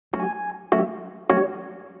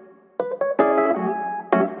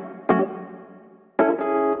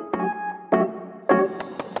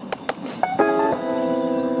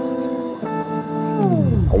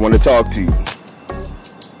want to talk to you.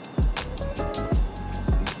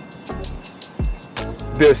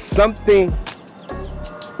 There's something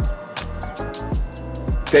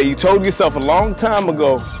that you told yourself a long time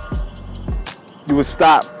ago you would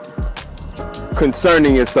stop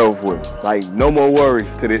concerning yourself with. Like, no more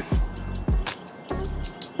worries to this.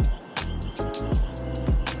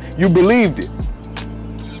 You believed it.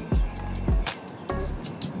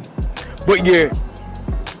 But you're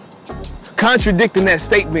contradicting that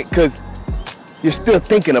statement because you're still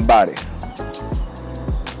thinking about it.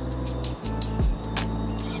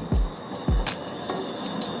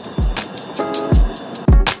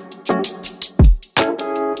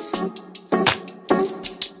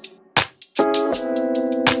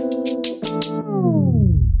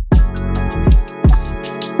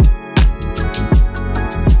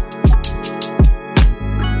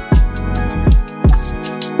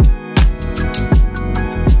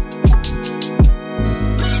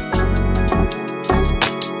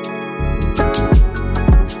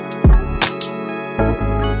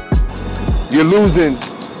 You're losing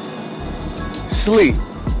sleep,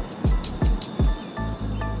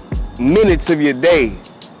 minutes of your day.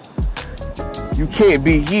 You can't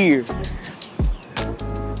be here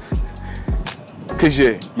because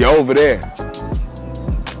you're over there.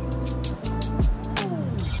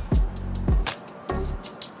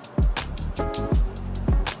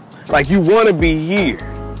 Like, you want to be here,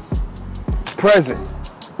 present.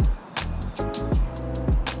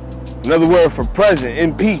 Another word for present,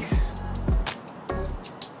 in peace.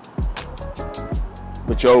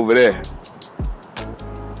 But you're over there.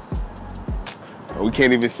 We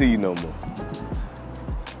can't even see you no more.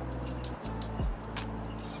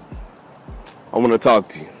 I want to talk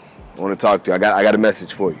to you. I got a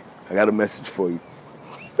message for you.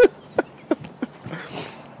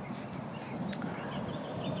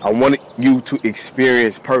 I want you to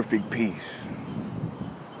experience perfect peace.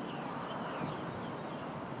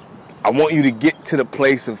 I want you to get to the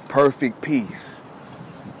place of perfect peace.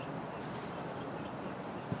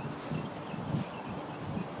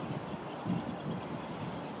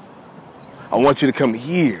 I want you to come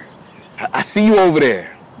here. I see you over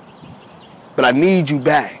there, but I need you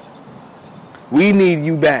back. We need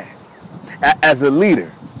you back as a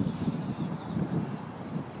leader.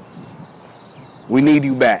 We need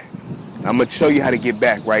you back. I'm going to show you how to get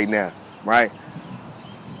back right now, right?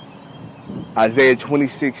 Isaiah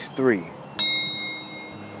 26:3.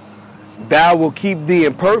 Thou will keep thee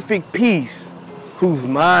in perfect peace, whose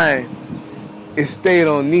mind is stayed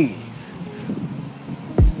on thee.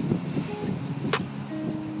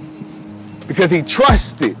 Because he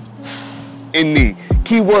trusted in thee.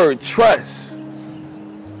 Keyword, trust.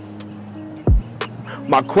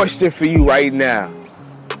 My question for you right now,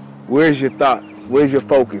 where's your thoughts? Where's your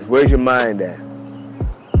focus? Where's your mind at?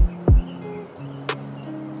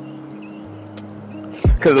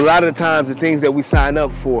 Because a lot of the times the things that we sign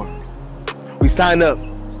up for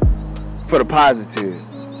the positive,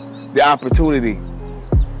 the opportunity.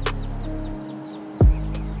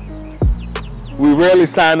 We rarely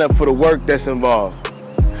sign up for the work that's involved,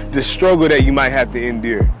 the struggle that you might have to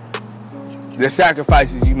endure, the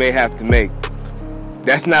sacrifices you may have to make.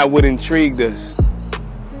 That's not what intrigued us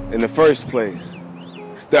in the first place.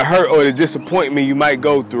 The hurt or the disappointment you might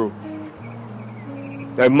go through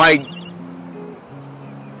that might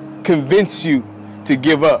convince you to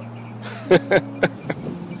give up.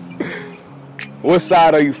 What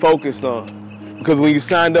side are you focused on? Because when you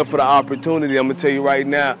signed up for the opportunity, I'm going to tell you right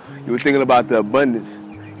now, you were thinking about the abundance.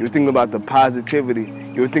 You were thinking about the positivity.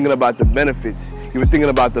 You were thinking about the benefits. You were thinking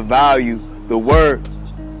about the value, the word,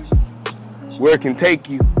 where it can take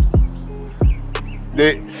you,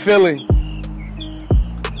 the feeling.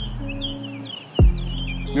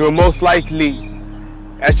 You were most likely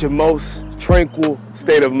at your most tranquil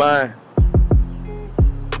state of mind.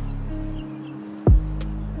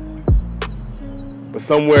 But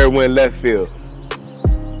somewhere it went left field.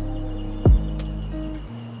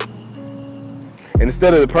 And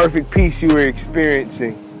instead of the perfect peace you were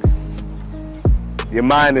experiencing, your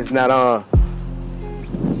mind is not on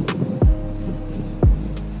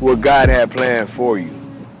what God had planned for you.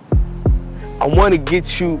 I want to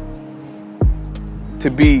get you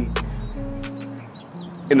to be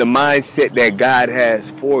in the mindset that God has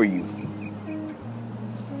for you.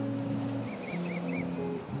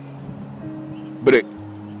 But it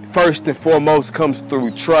first and foremost comes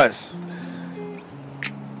through trust.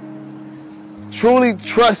 Truly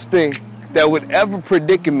trusting that whatever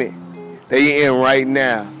predicament that you're in right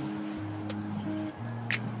now,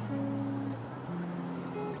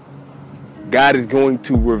 God is going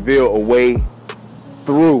to reveal a way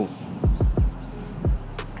through.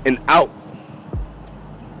 and out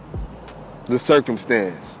the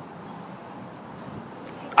circumstance.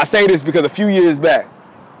 I say this because a few years back,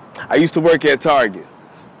 I used to work at Target.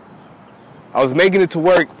 I was making it to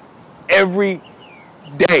work every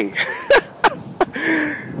day,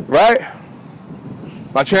 right?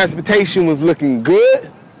 My transportation was looking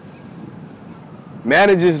good.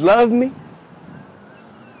 Managers loved me.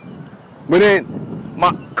 But then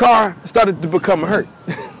my car started to become hurt.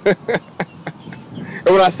 And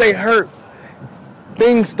when I say hurt,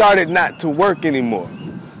 things started not to work anymore.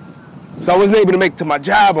 So I wasn't able to make it to my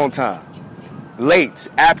job on time. Late,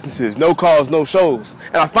 absences, no calls, no shows.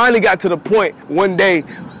 And I finally got to the point one day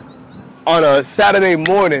on a Saturday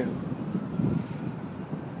morning,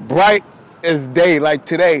 bright as day like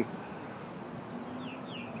today,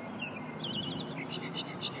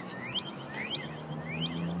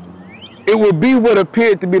 it would be what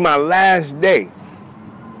appeared to be my last day.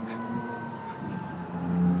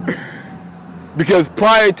 Because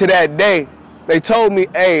prior to that day, they told me,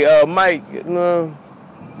 hey, Mike,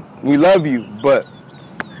 we love you, but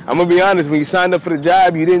I'm gonna be honest, when you signed up for the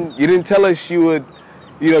job, you didn't tell us you would,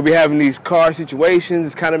 be having these car situations.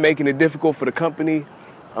 It's kind of making it difficult for the company.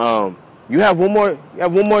 You have one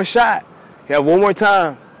more shot. You have one more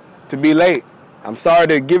time to be late. I'm sorry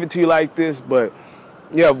to give it to you like this, but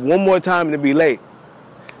you have one more time to be late.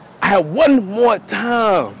 I had one more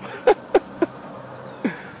time.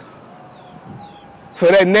 So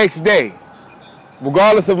that next day,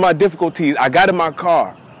 regardless of my difficulties, I got in my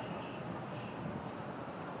car,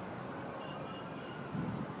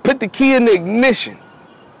 put the key in the ignition,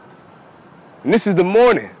 and this is the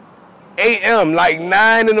morning, a.m., like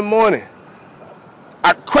 9 in the morning.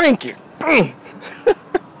 I crank it. I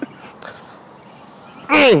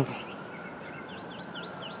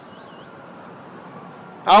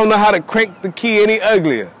don't know how to crank the key any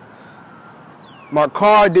uglier. My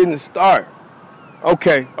car didn't start.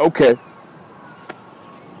 Okay.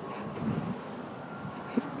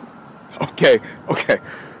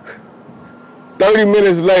 30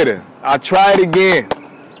 minutes later, I tried again.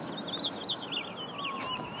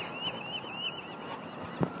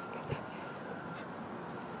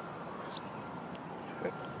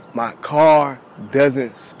 My car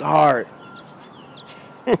doesn't start.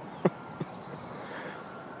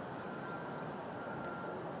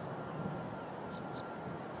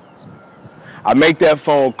 I make that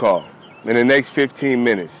phone call in the next 15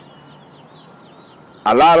 minutes.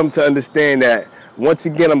 I allow them to understand that once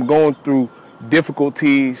again I'm going through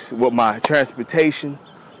difficulties with my transportation.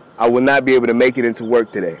 I will not be able to make it into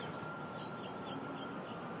work today.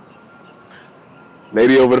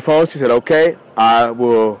 Lady over the phone, she said, okay, I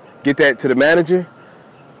will get that to the manager.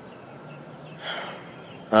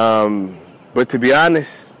 But to be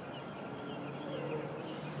honest,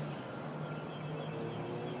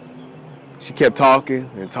 she kept talking,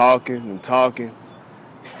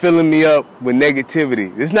 filling me up with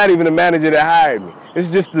negativity. It's not even the manager that hired me. It's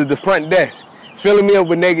just the front desk, filling me up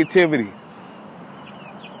with negativity.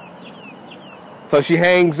 So she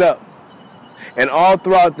hangs up. And all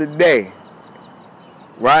throughout the day,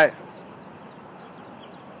 right,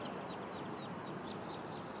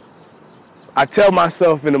 I tell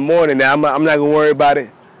myself in the morning that I'm not going to worry about it,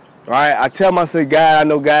 right? I tell myself, God, I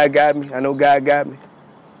know God got me. I know God got me.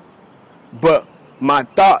 But my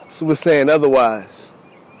thoughts were saying otherwise.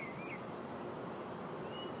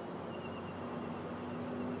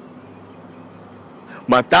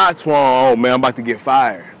 My thoughts were on, oh, man, I'm about to get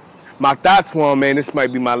fired. My thoughts were on, man, this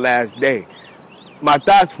might be my last day. My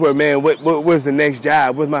thoughts were, man, where's the next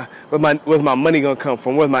job? Where's my money going to come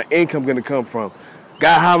from? Where's my income going to come from?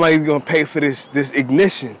 God, how am I even going to pay for this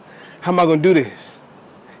ignition? How am I going to do this?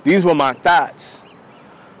 These were my thoughts.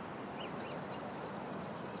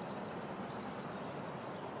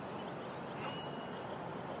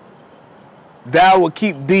 Thou will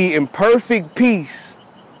keep thee in perfect peace,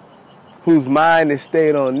 whose mind is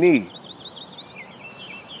stayed on thee.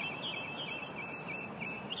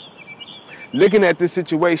 Looking at this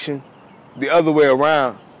situation the other way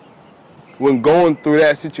around, when going through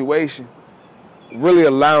that situation, really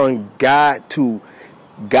allowing God to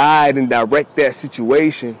guide and direct that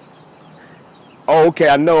situation. Oh, okay,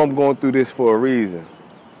 I know I'm going through this for a reason.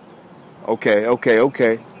 Okay.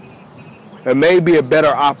 There may be a better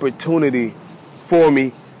opportunity for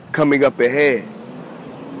me coming up ahead.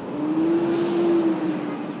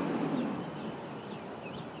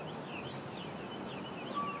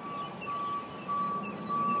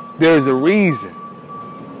 There's a reason.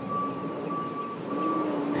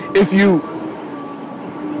 If you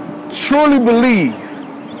truly believe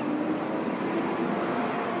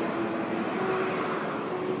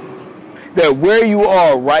that where you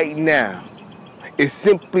are right now is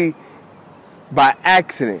simply by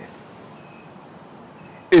accident.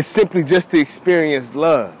 It's simply just to experience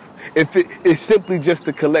love. It's simply just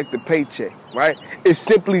to collect a paycheck, right? It's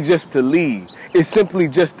simply just to leave. It's simply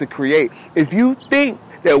just to create. If you think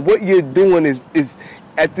that what you're doing is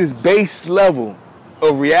at this base level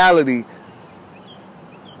of reality,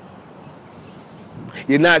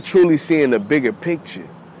 you're not truly seeing the bigger picture.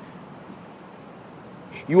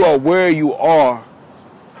 You are where you are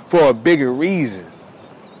for a bigger reason.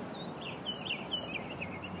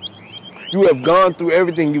 You have gone through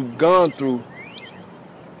everything you've gone through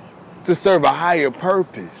to serve a higher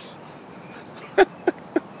purpose.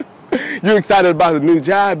 You're excited about the new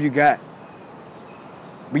job you got,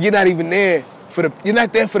 but you're not even there you're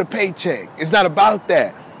not there for the paycheck. It's not about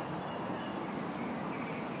that.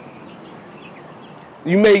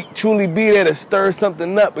 You may truly be there to stir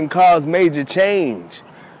something up and cause major change.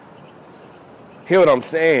 Hear what I'm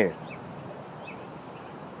saying?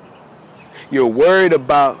 You're worried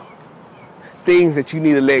about things that you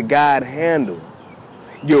need to let God handle.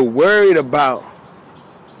 You're worried about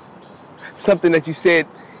something that you said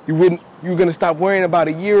you were going to stop worrying about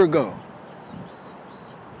a year ago.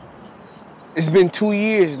 It's been 2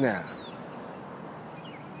 years now.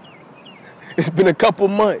 It's been a couple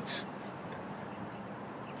months.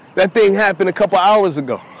 That thing happened a couple hours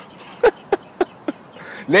ago.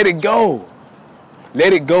 Let it go.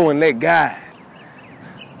 Let it go and let God.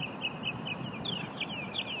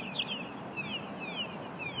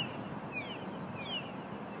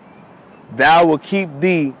 Thou will keep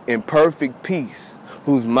thee in perfect peace,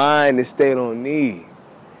 whose mind is stayed on thee.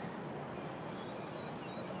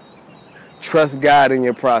 Trust God in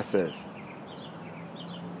your process.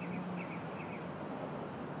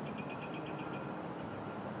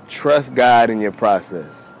 Trust God in your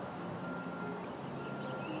process.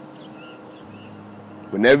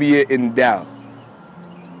 Whenever you're in doubt,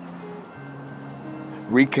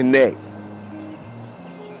 reconnect.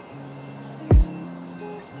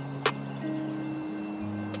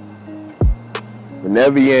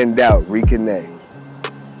 Whenever you're in doubt, reconnect.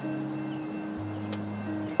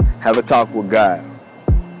 Have a talk with God.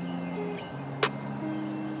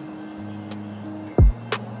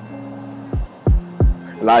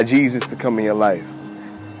 Allow Jesus to come in your life.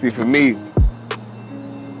 See, for me,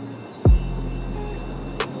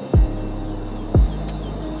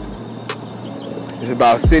 it's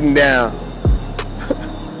about sitting down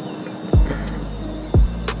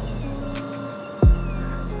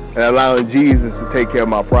and allowing Jesus to take care of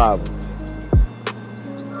my problems.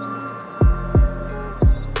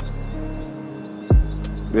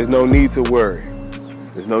 There's no need to worry.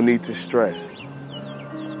 There's no need to stress.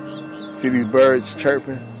 See these birds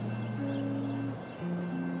chirping?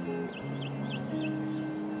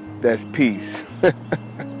 That's peace.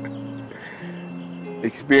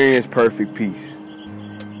 Experience perfect peace.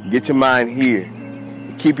 Get your mind here.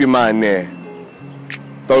 Keep your mind there.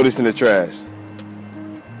 Throw this in the trash.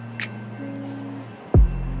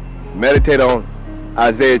 Meditate on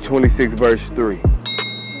Isaiah 26 verse 3.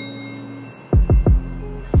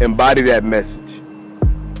 Embody that message.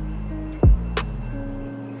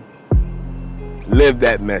 Live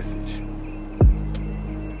that message.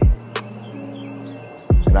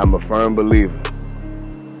 And I'm a firm believer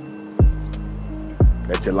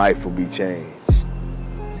that your life will be changed.